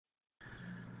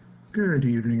Good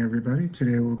evening, everybody.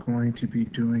 Today we're going to be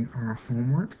doing our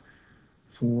homework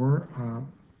for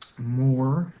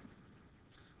more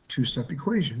two-step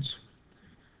equations.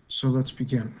 So let's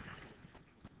begin.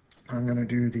 I'm going to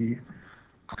do the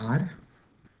odd.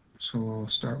 So I'll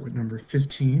start with number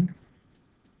 15.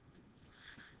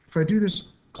 If I do this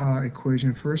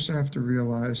equation, first I have to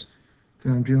realize that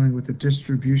I'm dealing with the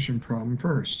distribution problem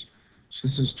first. So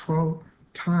this is 12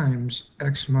 times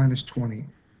x minus 20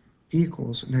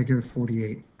 equals negative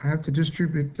 48. I have to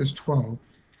distribute this 12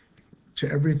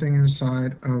 to everything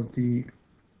inside of the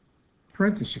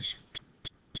parentheses.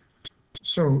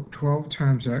 So 12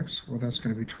 times x, well, that's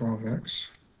going to be 12x.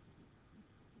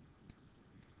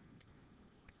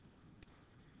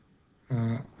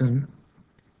 Then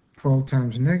 12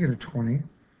 times negative 20,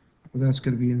 well, that's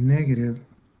going to be a negative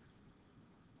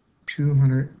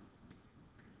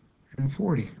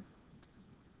 240.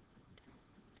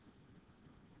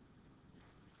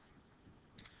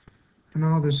 And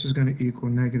all this is going to equal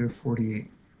negative 48.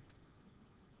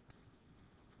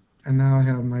 And now I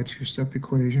have my two-step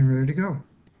equation ready to go.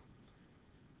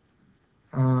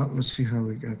 Let's see how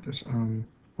we got this.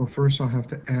 Well, first I'll have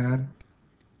to add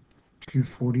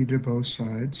 240 to both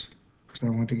sides because I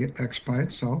want to get x by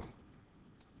itself.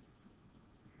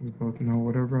 We both know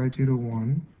whatever I do to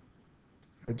one,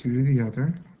 I do to the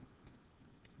other.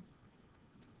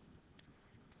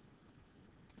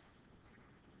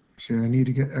 See, I need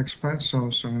to get x by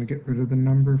itself, so I'm going to get rid of the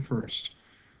number first.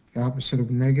 The opposite of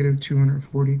negative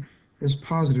 240 is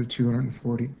positive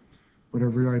 240.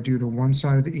 Whatever I do to one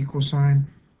side of the equal sign,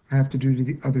 I have to do to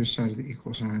the other side of the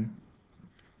equal sign.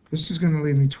 This is going to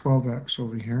leave me 12x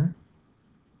over here.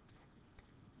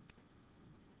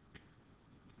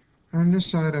 On this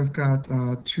side, I've got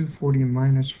 240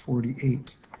 minus 48.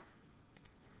 Let's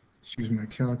use my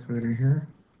calculator here.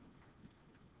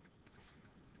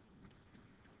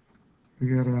 We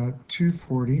got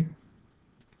 240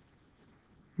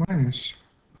 minus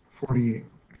 48.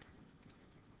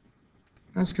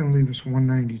 That's going to leave us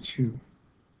 192.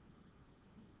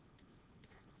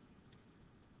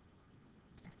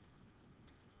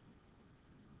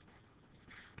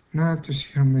 Now I have to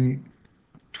see how many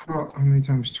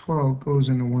times 12 goes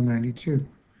into 192.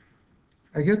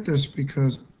 I get this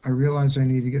because I realize I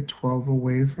need to get 12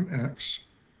 away from x.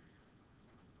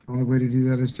 The only way to do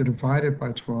that is to divide it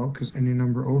by 12 because any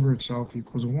number over itself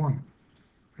equals 1.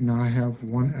 And now I have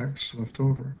 1x left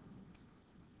over.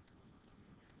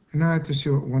 And now I have to see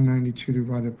what 192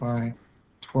 divided by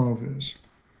 12 is.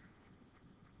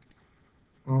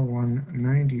 Well,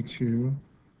 192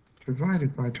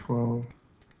 divided by 12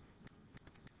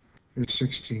 is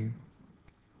 16.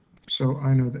 So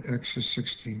I know that x is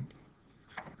 16.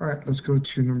 All right, let's go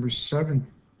to number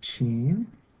 17.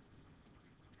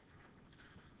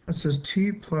 That says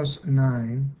t plus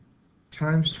 9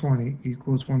 times 20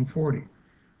 equals 140.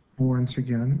 Once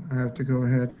again, I have to go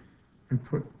ahead and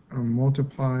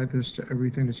multiply this to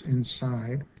everything that's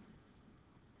inside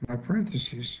my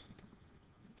parentheses.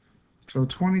 So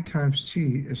 20 times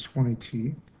t is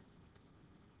 20t.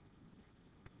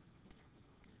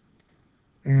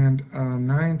 And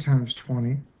 9 times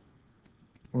 20,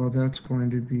 well, that's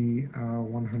going to be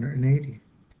 180.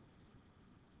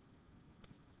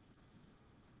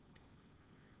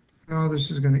 Now this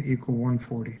is going to equal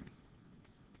 140.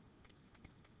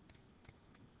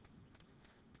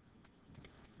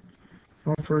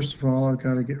 Well, first of all, I've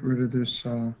got to get rid of this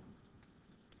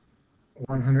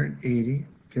 180,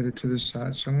 get it to this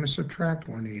side. So I'm going to subtract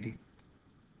 180.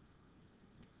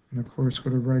 And of course,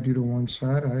 whatever I do to one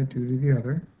side, I do to the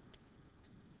other.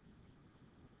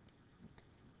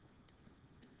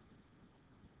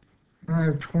 Now I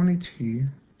have 20t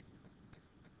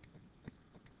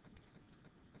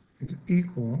is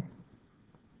equal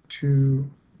to,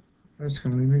 that's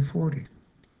going to leave me 40.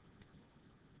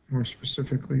 More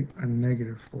specifically, a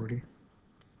negative 40.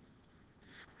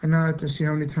 And now I have to see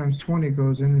how many times 20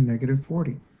 goes into negative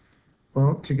 40.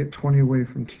 Well, to get 20 away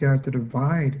from t, I have to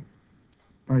divide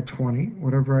by 20.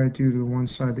 Whatever I do to one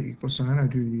side of the equal sign, I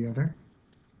do to the other.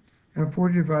 And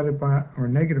 40 divided by, or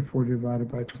negative 40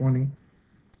 divided by 20,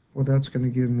 well, that's going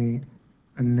to give me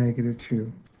a negative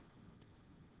 2.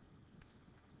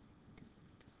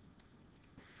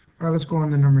 All right, let's go on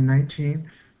to number 19.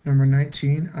 Number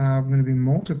 19, I'm going to be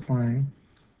multiplying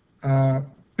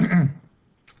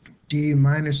d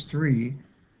minus 3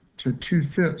 to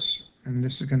 2/5, and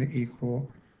this is going to equal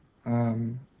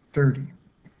 30.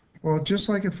 Well, just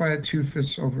like if I had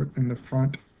 2/5 over in the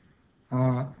front,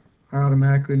 I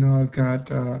automatically know I've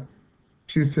got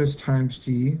 2/5 times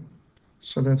d,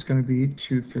 so that's going to be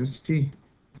 2/5 d.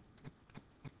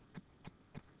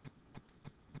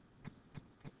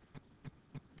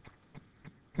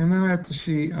 And then I have to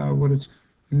see what it's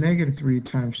negative 3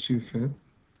 times 2/5.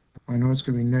 I know it's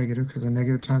going to be negative because a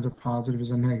negative times a positive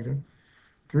is a negative.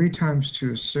 3 times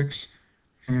 2 is 6,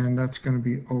 and that's going to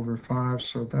be over 5,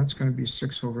 so that's going to be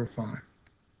 6 over 5.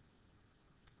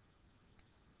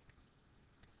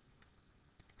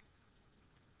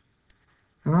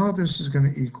 And all of this is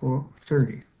going to equal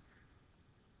 30.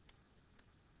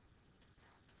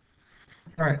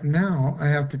 All right, now I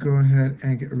have to go ahead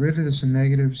and get rid of this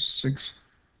negative 6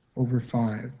 over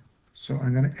 5. So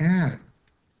I'm going to add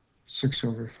 6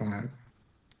 over 5.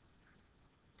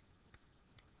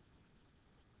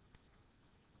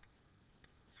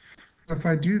 If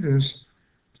I do this,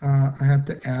 I have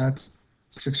to add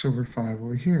 6 over 5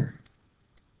 over here.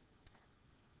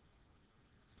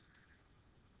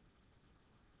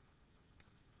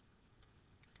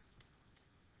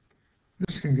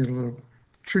 This can get a little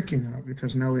tricky now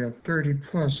because now we have 30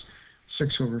 plus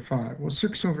 6 over 5. Well,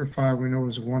 6 over 5 we know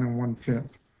is 1 1/5.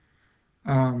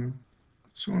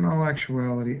 So in all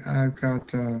actuality, I've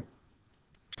got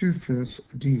 2/5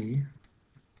 D.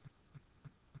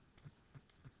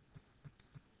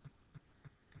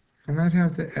 And I'd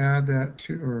have to add that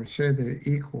to, or say that it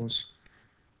equals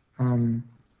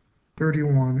 31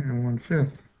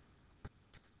 1/5.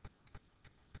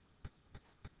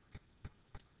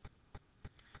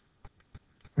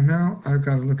 Well, now I've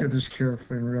got to look at this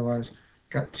carefully and realize I've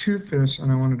got 2/5 and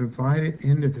I want to divide it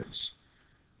into this.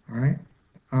 All right.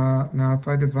 Now, if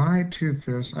I divide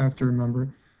 2/5, I have to remember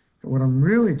that what I'm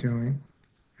really doing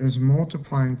is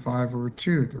multiplying 5 over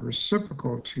 2, the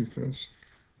reciprocal of 2/5,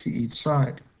 to each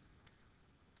side.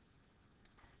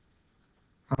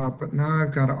 But now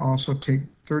I've got to also take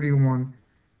 31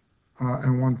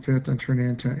 1/5 and turn it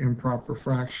into an improper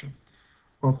fraction.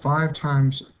 Well, 5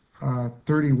 times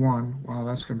 31, wow,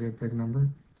 that's going to be a big number.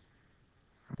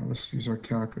 Let's use our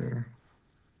calculator.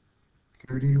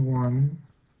 31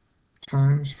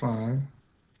 times 5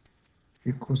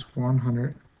 equals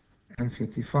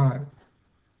 155.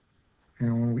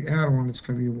 And when we add 1, it's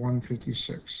going to be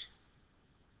 156.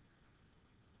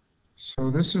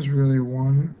 So this is really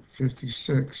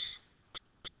 156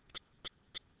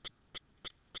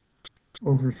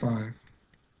 over 5.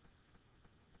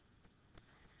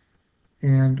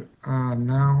 And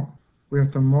now we have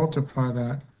to multiply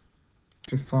that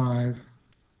to 5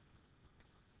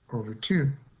 over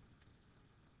 2.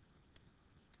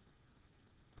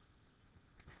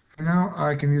 And now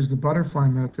I can use the butterfly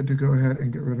method to go ahead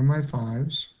and get rid of my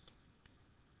 5s.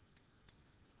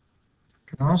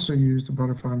 I can also use the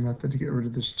butterfly method to get rid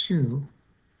of this 2.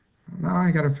 Now I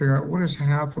got to figure out what is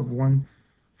half of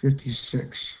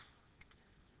 156.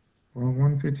 Well,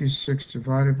 156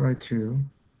 divided by 2 .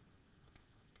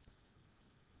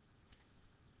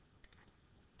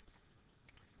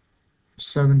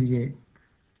 78.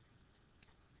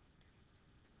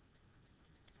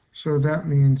 So that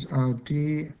means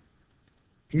D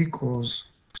equals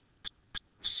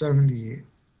 78.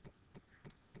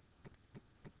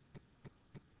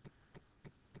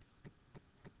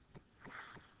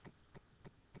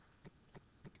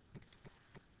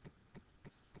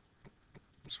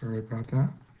 Sorry about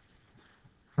that.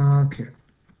 Okay.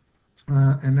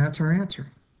 And that's our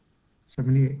answer,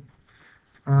 78.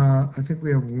 I think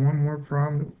we have one more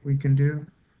problem that we can do.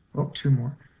 Oh, 2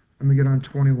 more. Let me get on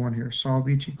 21 here. Solve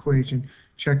each equation,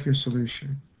 check your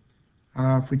solution.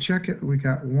 If we check it, we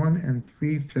got 1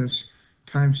 3/5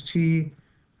 times t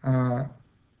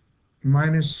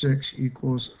minus 6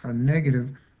 equals a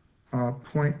negative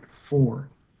 0.4.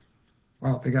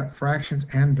 Wow, they got fractions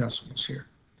and decimals here.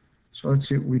 So let's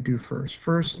see what we do first.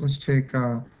 First, let's take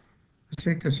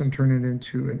this and turn it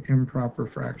into an improper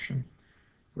fraction.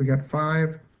 We got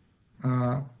 5.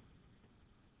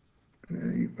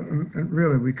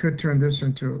 Really, we could turn this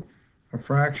into a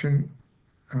fraction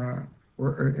and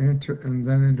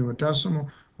then into a decimal.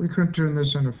 We could turn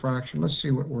this into a fraction. Let's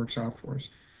see what works out for us.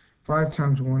 5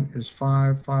 times 1 is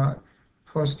 5. 5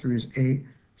 plus 3 is 8.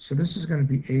 So this is going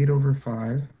to be 8 over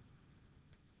 5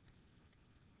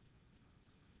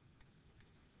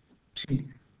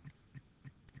 t.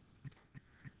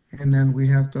 And then we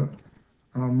have to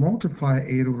multiply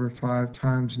 8 over 5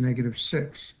 times negative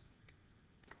 6.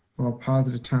 Well,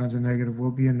 positive times a negative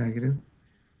will be a negative.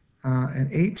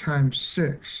 And 8 times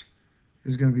 6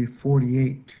 is going to be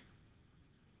 48.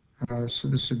 So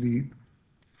this would be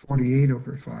 48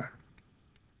 over 5.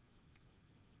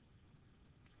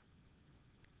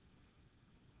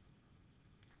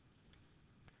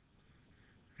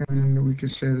 And then we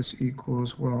could say this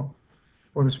equals, well,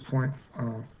 what is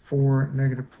 0.4?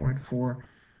 Negative 0.4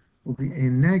 will be a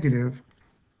negative.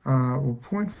 Well,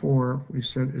 0.4 we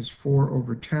said is 4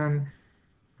 over 10.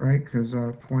 right? Because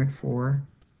 0.4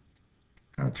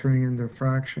 turning into a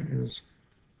fraction is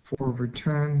 4 over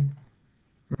 10.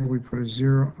 Remember, we put a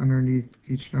 0 underneath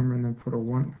each number and then put a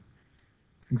 1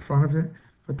 in front of it.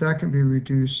 But that can be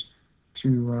reduced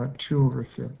to 2 over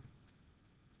 5.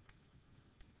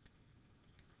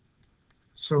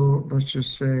 So let's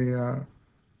just say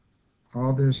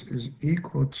all this is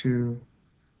equal to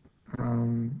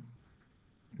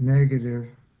negative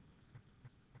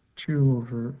 2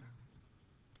 over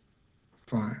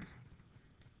 5.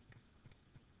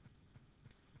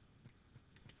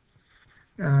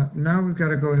 Now we've got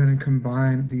to go ahead and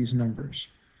combine these numbers.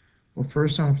 Well,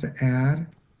 first I'll have to add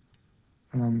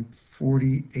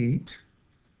 48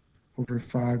 over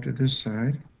 5 to this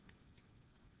side.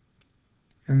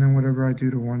 And then whatever I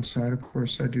do to one side, of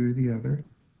course, I do to the other.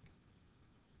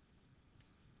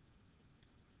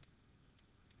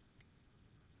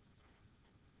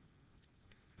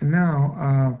 And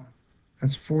now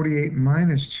that's 48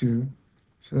 minus 2,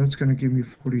 so that's going to give me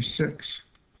 46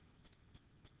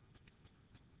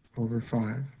 over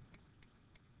 5.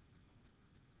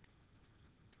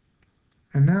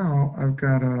 And now I've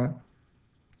got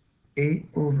 8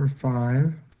 over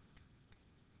 5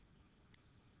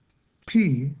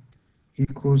 t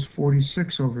equals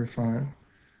 46 over 5.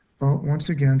 Well, once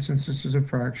again, since this is a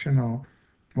fraction, I'll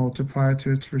multiply it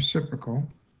to its reciprocal,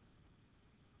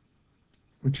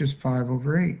 which is 5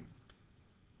 over 8.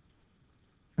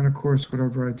 And of course,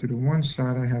 whatever I do to one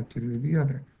side, I have to do to the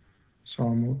other. So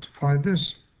I'll multiply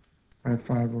this by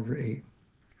 5 over 8.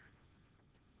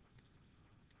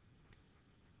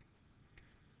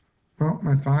 Well,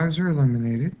 my 5's are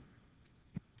eliminated.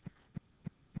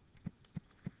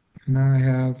 And now I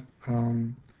have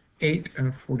 8 and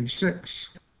a 46.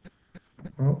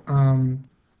 Well,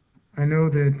 I know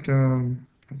that,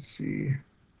 let's see,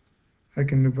 I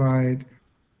can divide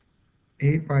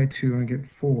 8 by 2 and get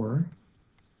 4.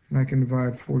 And I can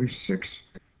divide 46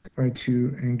 by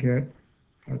 2 and get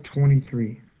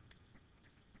 23.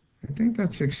 I think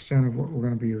that's the extent of what we're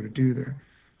going to be able to do there.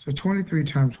 So 23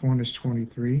 times 1 is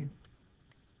 23.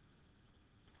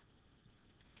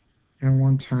 And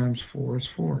 1 times 4 is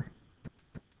 4.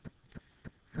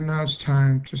 And now it's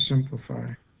time to simplify,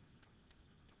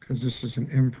 because this is an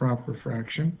improper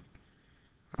fraction.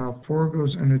 4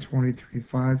 goes into 23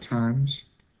 5 times.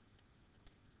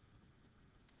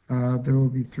 There will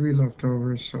be 3 left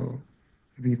over, so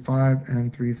it'll be 5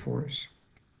 and 3/4.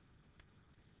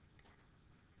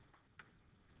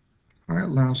 All right,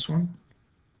 last one.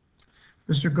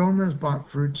 Mr. Gomez bought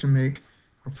fruit to make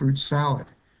a fruit salad.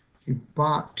 He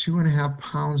bought 2.5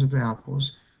 pounds of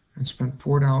apples and spent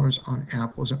 $4 on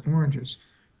apples and oranges.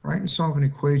 Write and solve an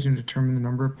equation to determine the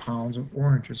number of pounds of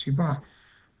oranges he bought.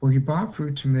 Well, he bought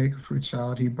fruit to make a fruit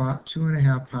salad. He bought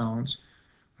 2.5 pounds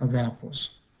of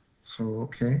apples. So,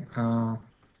 okay,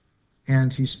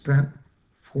 and he spent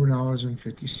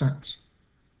 $4.50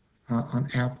 on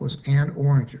apples and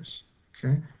oranges.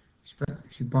 Okay,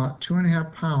 he bought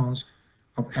 2.5 pounds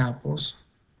of apples.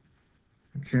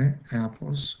 Okay,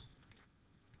 apples.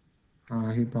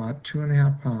 He bought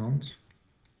 2.5 pounds.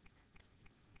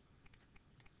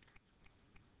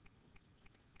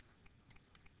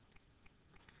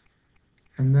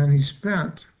 And then he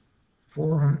spent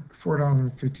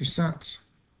 $4.50.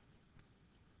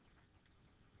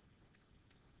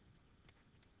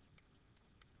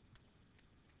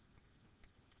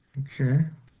 Okay,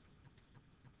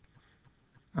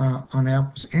 on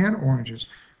apples and oranges.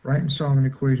 Write and solve an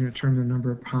equation to determine the number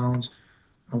of pounds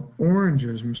of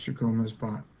oranges Mr. Gomez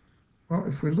bought. Well,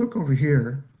 if we look over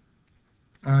here,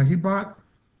 he bought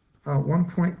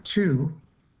 1.2,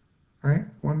 right?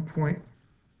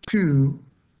 1.2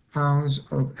 pounds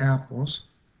of apples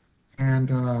and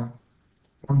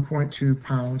 1.2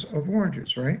 pounds of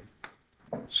oranges, right?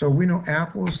 So we know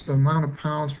apples, the amount of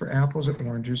pounds for apples and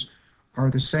oranges are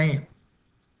the same,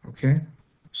 okay?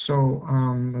 So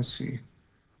let's see.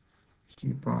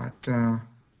 He bought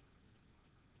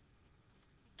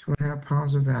 2.5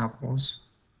 pounds of apples.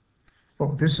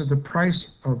 Oh, this is the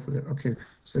price of it. Okay,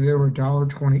 so they were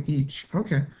 $1.20 each.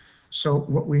 Okay, so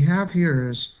what we have here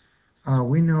is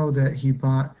we know that he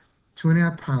bought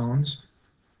 2.5 pounds.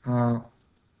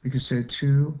 We could say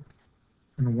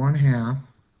 2.5,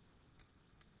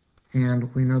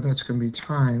 and we know that's going to be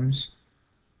times.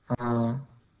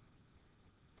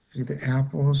 The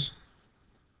apples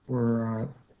were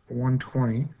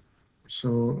 120.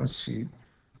 So let's see.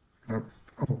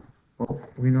 Well,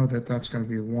 we know that that's going to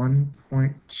be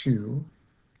 1.2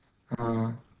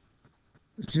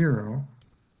 0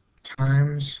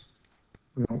 times,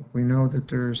 we know that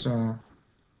there's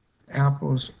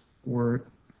apples were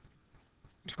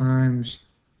times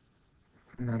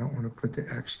and I don't want to put the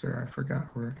X there. I forgot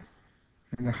we're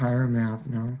in the higher math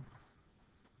now.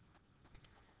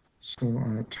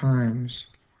 So times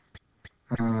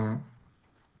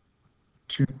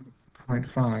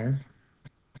 2.5.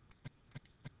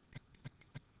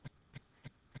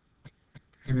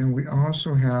 And then we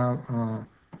also have,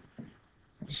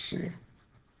 let's see,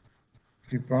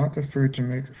 if you bought the fruit to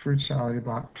make a fruit salad, you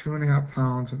bought 2.5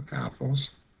 pounds of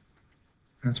apples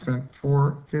and spent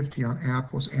 $4.50 on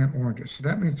apples and oranges. So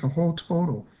that means the whole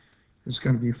total is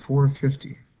going to be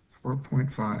 $4.50,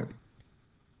 4.5.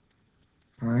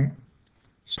 All right.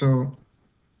 So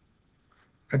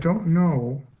I don't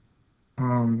know.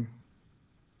 I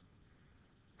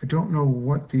don't know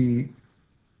what the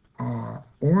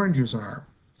oranges are.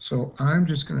 So I'm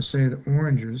just going to say the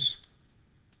oranges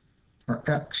are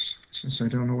X, since I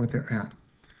don't know what they're at.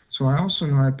 So I also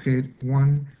know I paid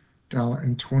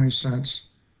 $1.20,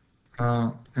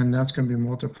 and that's going to be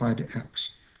multiplied to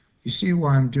X. You see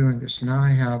why I'm doing this. Now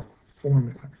I have a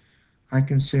formula. I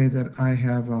can say that I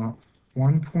have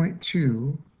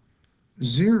 1.20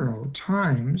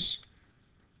 times,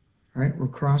 right, we're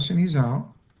crossing these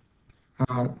out,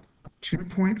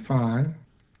 2.5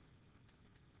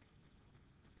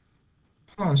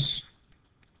 plus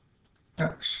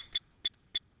X.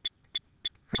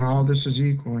 And all this is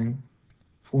equaling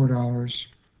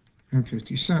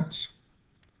 $4.50.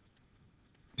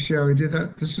 You see how we did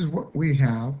that? This is what we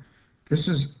have. This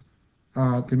is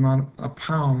the amount of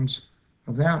pounds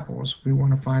of apples. We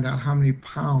want to find out how many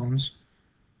pounds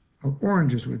of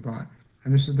oranges we bought.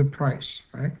 And this is the price,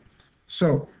 right?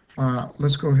 So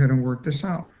let's go ahead and work this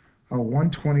out.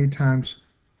 120 times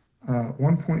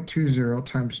 1.20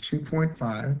 times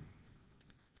 2.5,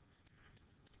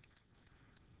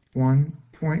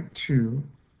 1.2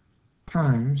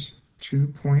 times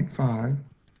 2.5,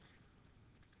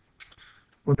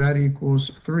 well, that equals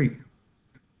 3.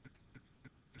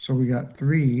 So we got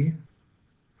 3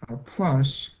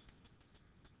 plus,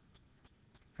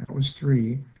 that was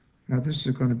 3. Now this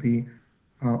is going to be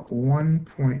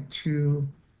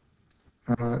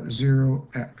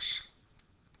 1.20x.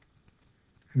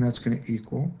 And that's going to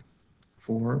equal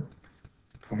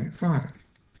 4.5.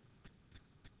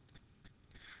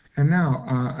 And now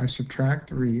I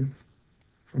subtract 3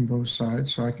 from both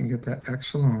sides so I can get that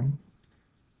x alone.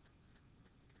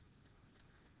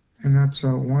 And that's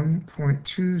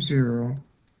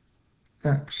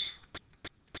 1.20x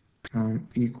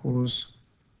equals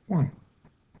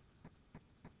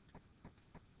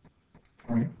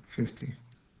 1.50.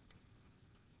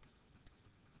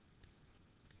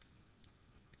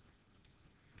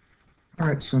 All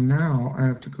right, so now I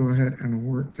have to go ahead and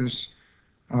work this,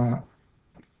 the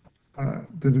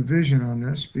division on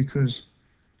this, because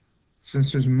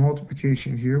since there's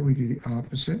multiplication here, we do the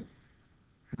opposite.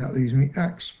 And that leaves me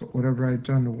x, but whatever I've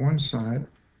done to one side,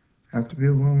 I have to be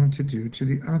willing to do to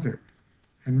the other.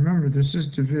 And remember, this is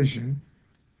division,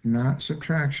 not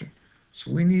subtraction.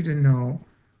 So we need to know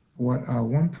what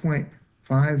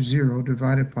 1.50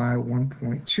 divided by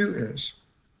 1.2 is.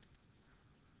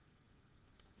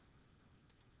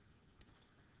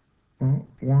 Well,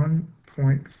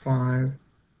 1.5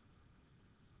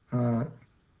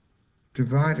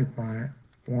 divided by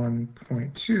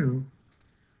 1.2,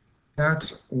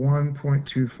 that's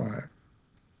 1.25.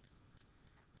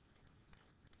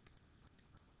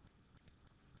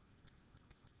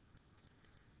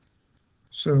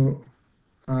 So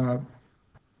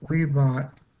we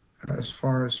bought, as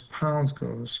far as pounds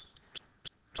goes,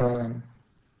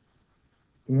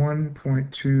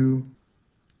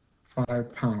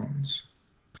 1.25 pounds.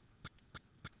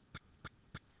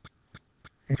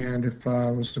 And if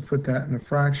I was to put that in a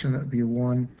fraction, that would be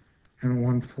 1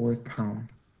 1/4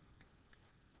 pound.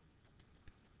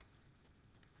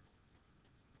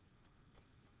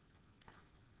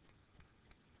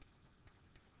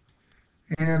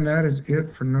 And that is it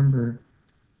for number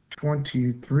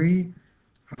 23.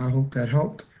 I hope that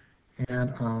helped,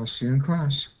 and I'll see you in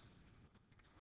class.